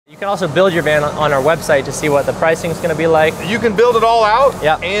can also build your van on our website to see what the pricing is going to be like. You can build it all out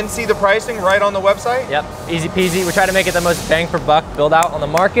Yep. and see the pricing right on the website? Yep, easy peasy. We try to make it the most bang for buck build out on the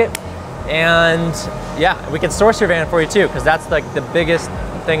market. And yeah, we can source your van for you too, because that's like the biggest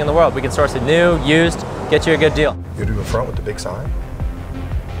thing in the world. We can source it new, used, get you a good deal. You do the front with the big sign?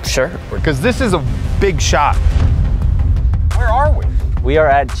 Sure. Because this is a big shot. Where are we? We are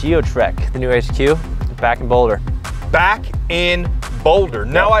at Geotrek, the new HQ, back in Boulder. Back in Boulder.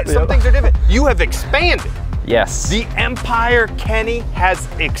 Now, Yep. some things are different. You have expanded. Yes. The empire, Kenny, has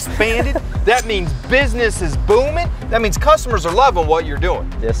expanded. That means business is booming. That means customers are loving what you're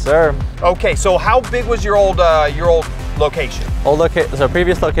doing. Yes, sir. Okay, so how big was your old location? So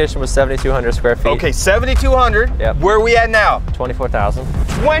previous location was 7,200 square feet. Okay, 7,200. Yep. Where are we at now? 24,000.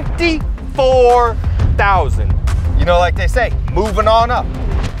 24,000. You know, like they say, moving on up.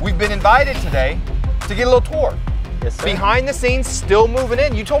 We've been invited today to get a little tour. Yes, sir. Behind the scenes, still moving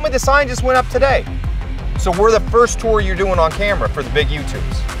in. You told me the sign just went up today. So we're the first tour you're doing on camera for the big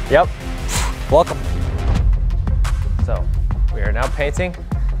YouTubes. Yep. Welcome. So we are now painting,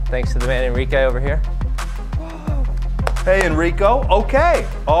 thanks to the man Enrique over here. Hey, Enrico. Okay.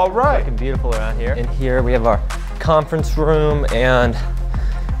 All right. Looking beautiful around here. In here we have our conference room and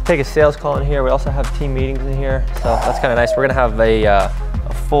take a sales call in here. We also have team meetings in here, so that's kind of nice. We're gonna have a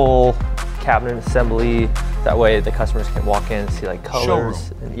full cabinet assembly. That way the customers can walk in and see like colors.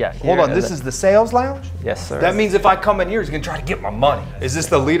 And yeah. Hold on, this is the sales lounge? Yes, sir. That means if I come in here, he's gonna try to get my money. Is this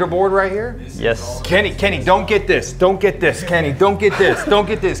the leaderboard right here? Yes. Kenny, don't get this. Don't get this, Kenny. Don't get this. Don't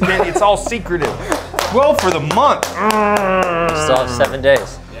get this, Kenny. It's all secretive. 12 for the month. Still have 7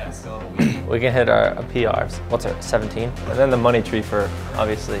 days. We can hit our PRs. What's our 17? And then the money tree for,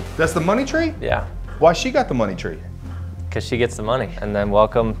 obviously. That's the money tree? Yeah. Why she got the money tree? Because she gets the money. And then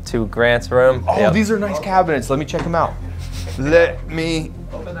welcome to Grant's room. Oh, Yep. these are nice cabinets. Let me check them out. Let me.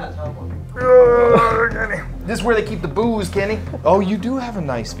 Open that top one. This is where they keep the booze, Kenny. Oh, you do have a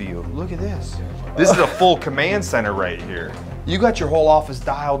nice view. Look at this. This is a full command center right here. You got your whole office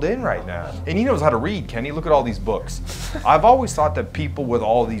dialed in right now. And he knows how to read, Kenny. Look at all these books. I've always thought that people with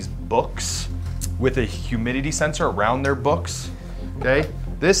all these books, with a humidity sensor around their books, okay,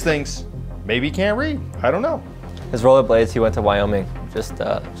 this thing's maybe can't read. I don't know. His rollerblades, he went to Wyoming just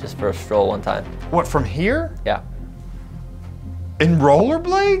for a stroll one time. What, from here? Yeah. In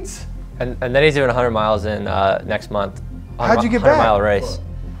rollerblades? And then he's doing 100 miles in next month. How'd you get 100 back? mile race.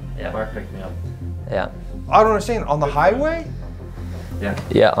 Yeah, Mark picked me up. Yeah. I don't understand. On the highway? Yeah.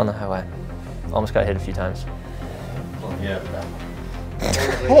 Yeah, on the highway. Almost got hit a few times. Well, yeah.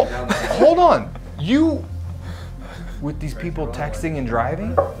 Hold on. You, with these people texting and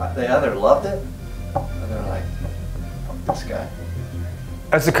driving? They either loved it, or they're like, fuck this guy.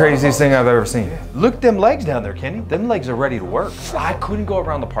 That's the craziest thing I've ever seen. Look at them legs down there, Kenny. Them legs are ready to work. I couldn't go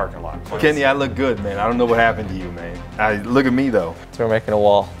around the parking lot. Kenny, I look good, man. I don't know what happened to you, man. Look at me, though. So we're making a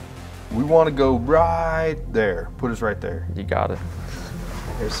wall. We want to go right there. Put us right there. You got it.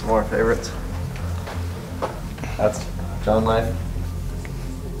 Here's some more favorites. That's John Life.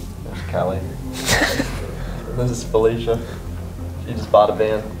 There's Kelly. This is Felicia. She just bought a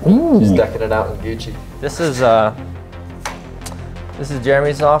van. Ooh. She's decking it out in Gucci. This is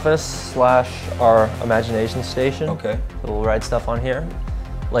Jeremy's office slash our imagination station. Okay. We'll ride stuff on here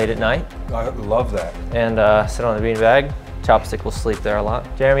late at night I love that. and sit on the beanbag. Chopstick will sleep there a lot.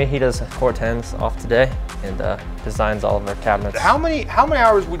 Jeremy, he does 410s off today and designs all of our cabinets. How many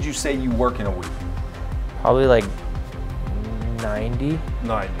hours would you say you work in a week? Probably like 90,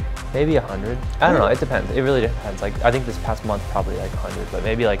 90. maybe 100. I don't know, it depends. It really depends. Like, I think this past month probably like 100, but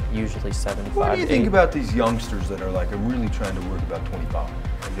maybe like usually 75. What do you think 80. about these youngsters that are like, I'm really trying to work about 25? I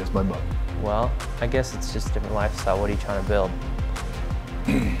guess my mother. Well, I guess it's just a different lifestyle. What are you trying to build?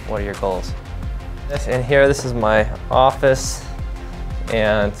 What are your goals? And here, this is my office,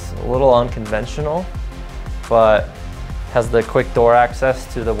 and it's a little unconventional, but has the quick door access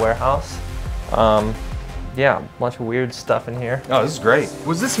to the warehouse. Yeah, a bunch of weird stuff in here. Oh, this is great.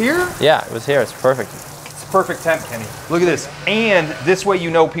 Was this here? Yeah, it was here. It's perfect. It's a perfect temp, Kenny. Look at this. And this way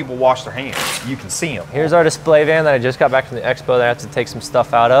you know people wash their hands. You can see them. Here's our display van that I just got back from the expo that I have to take some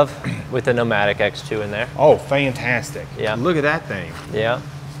stuff out of with the Nomadic X2 in there. Oh, fantastic. Yeah. Look at that thing. Yeah.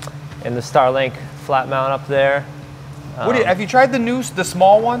 And the Starlink flat mount up there. Have you tried the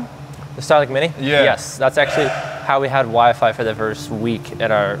small one? The Starlink Mini? Yeah. Yes, that's actually how we had Wi-Fi for the first week at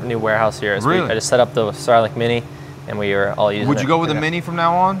our new warehouse here. Really? I just set up the Starlink Mini, and we were all using it. Would you go with a Mini from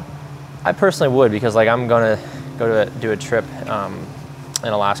now on? I personally would, because like I'm gonna do a trip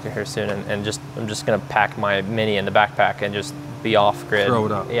in Alaska here soon, and I'm just gonna pack my Mini in the backpack and just be off grid. Throw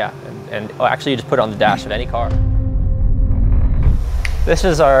it up. Yeah, and actually you just put it on the dash of any car. This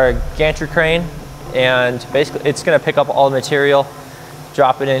is our gantry crane, and basically it's going to pick up all the material,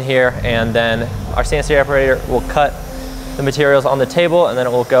 drop it in here, and then our CNC operator will cut the materials on the table, and then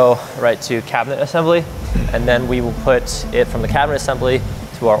it will go right to cabinet assembly, and then we will put it from the cabinet assembly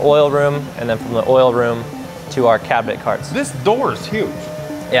to our oil room, and then from the oil room to our cabinet carts. This door is huge.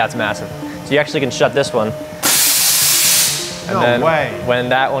 Yeah, it's massive. So you actually can shut this one. And No way. When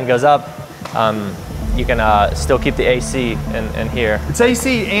that one goes up, you can still keep the AC in here. It's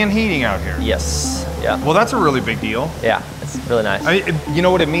AC and heating out here. Yes, yeah. Well, that's a really big deal. Yeah, it's really nice. I mean, you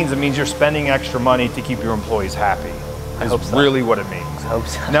know what it means? It means you're spending extra money to keep your employees happy. I hope so. Really what it means. I hope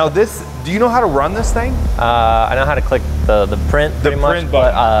so. Now this, do you know how to run this thing? I know how to click the print pretty much, print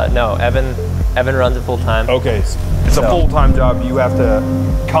button. but no, Evan runs it full time. Okay, it's a full-time job. You have to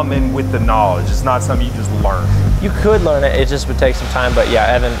come in with the knowledge. It's not something you just learn. You could learn it. It just would take some time. But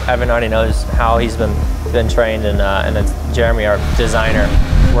yeah, Evan already knows how he's been trained, and then Jeremy, our designer,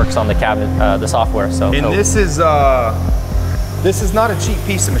 works on the cabinet, the software. So. And this is not a cheap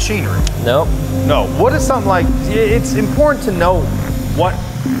piece of machinery. Nope. No. What is something like? It's important to know what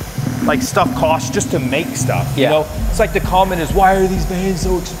like stuff costs just to make stuff. You know, it's like the comment is, why are these vans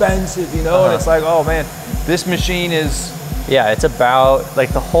so expensive? You know, and it's like, oh man, this machine is. Yeah, it's about like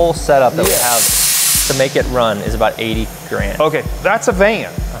the whole setup that we have to make it run is about 80 grand. Okay, that's a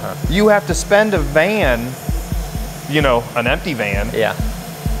van. You have to spend a van, you know, an empty van. Yeah.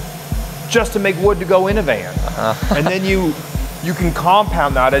 Just to make wood to go in a van. And then you can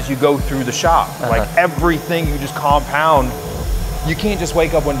compound that as you go through the shop. Like everything you just compound. You can't just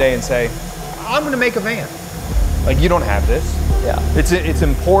wake up one day and say, I'm gonna make a van. Like you don't have this. Yeah. It's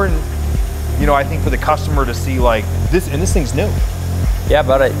important, you know, I think for the customer to see like this, and this thing's new. Yeah,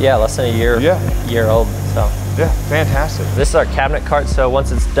 about less than a year old. So. Yeah, fantastic. This is our cabinet cart, so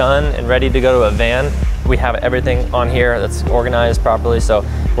once it's done and ready to go to a van, we have everything on here that's organized properly, so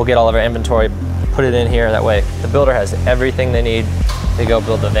we'll get all of our inventory, put it in here, that way the builder has everything they need to go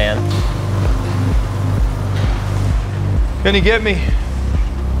build the van. Can you get me?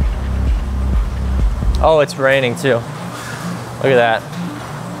 Oh, it's raining too. Look at that.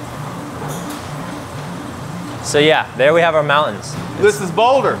 So yeah, there we have our mountains. This is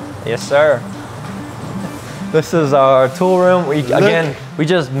Boulder. Yes, sir. This is our tool room. We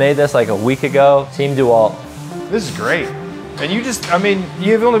just made this like a week ago. Team DeWalt. This is great. And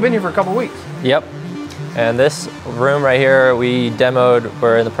you've only been here for a couple weeks. Yep. And this room right here, we demoed.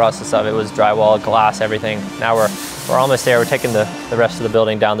 We're in the process of it. Was drywall, glass, everything. Now we're almost there. We're taking the rest of the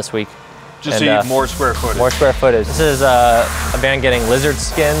building down this week. Just so you have more square footage. More square footage. This is a van getting lizard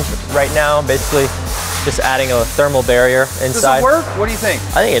skinned right now. Basically, just adding a thermal barrier inside. Does it work? What do you think?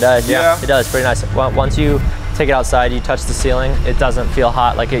 I think it does. Yeah, it does. Pretty nice. Once you take it outside, you touch the ceiling, it doesn't feel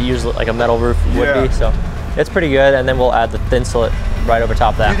hot like it usually like a metal roof would be. So it's pretty good. And then we'll add the thin slit right over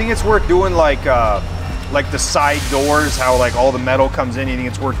top of that. Do you think it's worth doing like the side doors, how like all the metal comes in? You think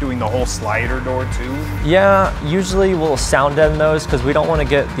it's worth doing the whole slider door too? Yeah, usually we'll sound deaden those because we don't want to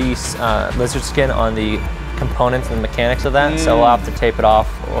get these lizard skin on the components and the mechanics of that. So we'll have to tape it off.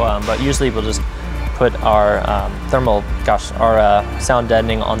 But usually we'll just put our our sound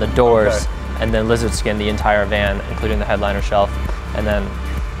deadening on the doors, and then lizard skin the entire van, including the headliner shelf, and then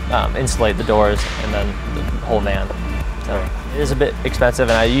insulate the doors and then the whole van. So it is a bit expensive,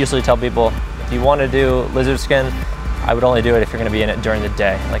 and I usually tell people, if you want to do lizard skin, I would only do it if you're going to be in it during the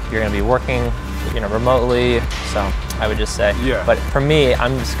day. Like if you're going to be working, remotely. So I would just say. Yeah. But for me,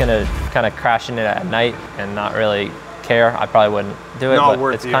 I'm just going to kind of crash in it at night and not really care. I probably wouldn't do it. Not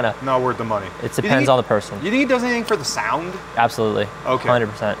worth not worth the money. It depends on the person. You think it does anything for the sound? Absolutely. Okay.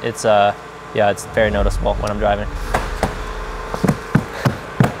 100%. It's it's very noticeable when I'm driving.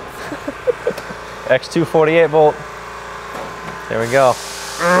 X2 48 volt. There we go.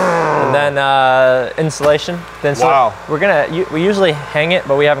 And then insulation. Wow. We usually hang it,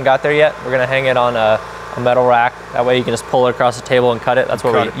 but we haven't got there yet. We're gonna hang it on a metal rack. That way you can just pull it across the table and cut it. That's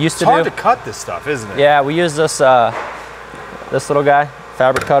what we used to do. It's hard to cut this stuff, isn't it? Yeah, we use this this little guy,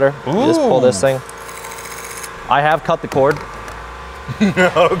 fabric cutter. You just pull this thing. I have cut the cord.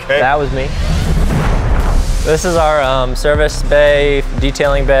 Okay. That was me. This is our service bay,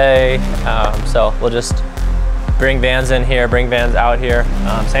 detailing bay. So we'll just bring vans in here, bring vans out here.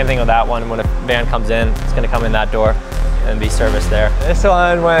 Same thing with that one. When a van comes in, it's gonna come in that door and be serviced there. This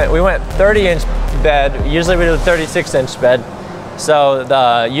one we went 30-inch bed. Usually we do a 36-inch bed.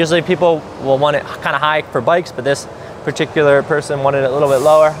 So usually people will want it kind of high for bikes, but this particular person wanted it a little bit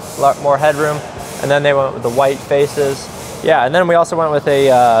lower, a lot more headroom. And then they went with the white faces. Yeah, and then we also went with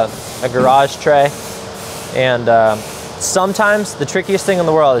a garage tray. And sometimes the trickiest thing in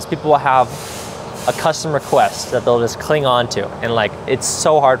the world is people will have a custom request that they'll just cling on to. And like, it's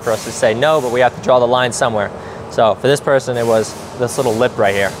so hard for us to say no, but we have to draw the line somewhere. So for this person, it was this little lip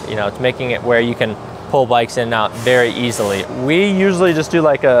right here. You know, it's making it where you can pull bikes in and out very easily. We usually just do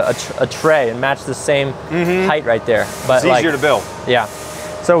like a tray and match the same height right there. But it's easier to build. Yeah.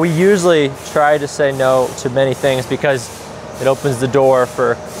 So we usually try to say no to many things because it opens the door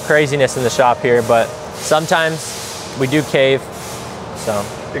for craziness in the shop here, but sometimes we do cave, so.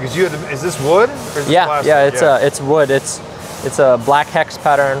 Because you had is this wood? Or is this plastic? Yeah, it's wood. It's a black hex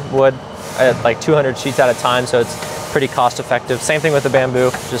pattern wood at like 200 sheets at a time, so it's pretty cost effective. Same thing with the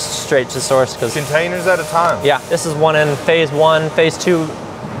bamboo, just straight to source. Containers at a time. Yeah, this is one in phase 1, phase 2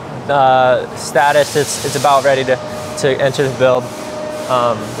 status. It's about ready to enter the build.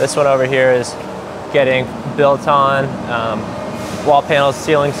 This one over here is getting built on. Wall panels,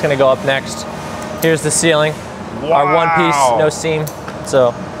 ceiling's gonna go up next. Here's the ceiling. Wow. Our one piece, no seam.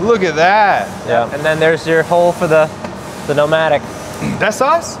 So look at that. Yeah, and then there's your hole for the Nomadic. That's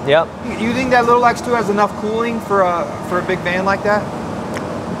us? Yep. You think that little X2 has enough cooling for a big van like that?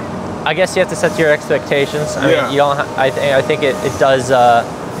 I guess you have to set your expectations. I mean, you don't. I think it does.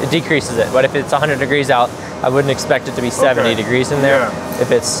 It decreases it. But if it's 100 degrees out, I wouldn't expect it to be 70 degrees in there. Yeah.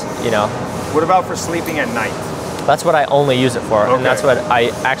 If it's, you know. What about for sleeping at night? That's what I only use it for, and that's what I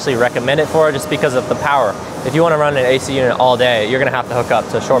actually recommend it for, just because of the power. If you want to run an AC unit all day, you're going to have to hook up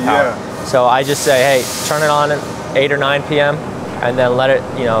to shore power. Yeah. So I just say, hey, turn it on at 8 or 9 p.m. and then let it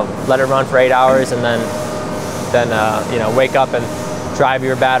run for 8 hours, and then you know, wake up and drive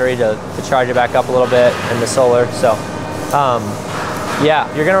your battery to charge it back up a little bit in the solar. So yeah,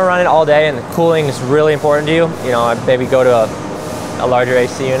 you're going to run it all day, and the cooling is really important to you. You know, maybe go to a larger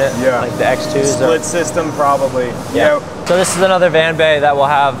AC unit, like the X2s. Split system, probably. Yeah. So this is another van bay that will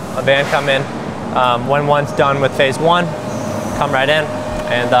have a van come in. When one's done with phase 1, come right in,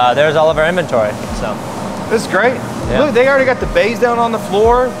 and there's all of our inventory. So this is great. Yeah. Look, they already got the bays down on the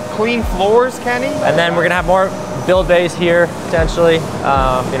floor, clean floors, Kenny. And then we're gonna have more build bays here potentially.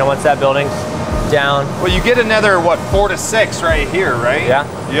 You know, once that building's down. Well, you get another what, 4 to 6 right here, right? Yeah.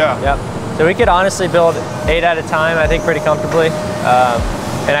 Yeah. Yep. So we could honestly build 8 at a time, I think, pretty comfortably.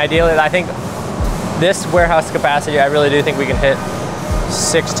 And ideally, I think this warehouse capacity, I really do think we can hit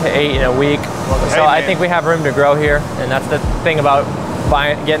 6 to 8 in a week. So I think we have room to grow here, and that's the thing about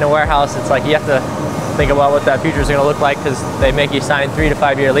getting a warehouse. It's like you have to think about what that future is going to look like, because they make you sign 3 to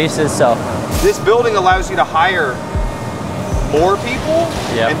 5 year leases. So this building allows you to hire more people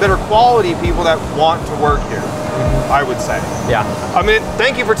and better quality people that want to work here, I would say. Yeah. I mean,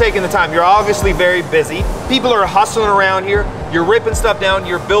 thank you for taking the time. You're obviously very busy. People are hustling around here. You're ripping stuff down.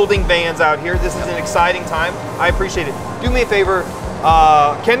 You're building vans out here. This is an exciting time. I appreciate it. Do me a favor.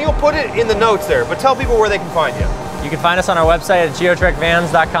 Kenny will put it in the notes there, but tell people where they can find you. You can find us on our website at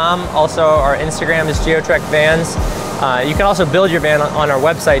geotrekvans.com. Also, our Instagram is geotrekvans. You can also build your van on our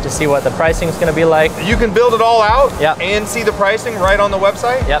website to see what the pricing is going to be like. You can build it all out and see the pricing right on the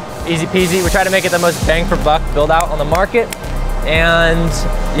website? Yep, easy peasy. We try to make it the most bang for buck build out on the market. And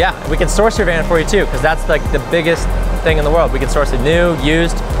yeah, we can source your van for you too, because that's like the biggest thing in the world. We can source it new,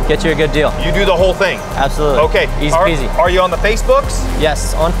 used, get you a good deal. You do the whole thing? Absolutely. Okay. Easy peasy. Are you on the Facebooks?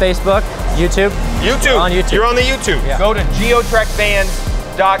 Yes, on Facebook, YouTube. YouTube. On YouTube. You're on the YouTube. Yeah. Go to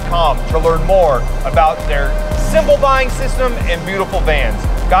geotrekvans.com to learn more about their simple buying system and beautiful vans.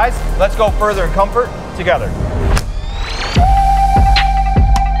 Guys, let's go further in comfort together.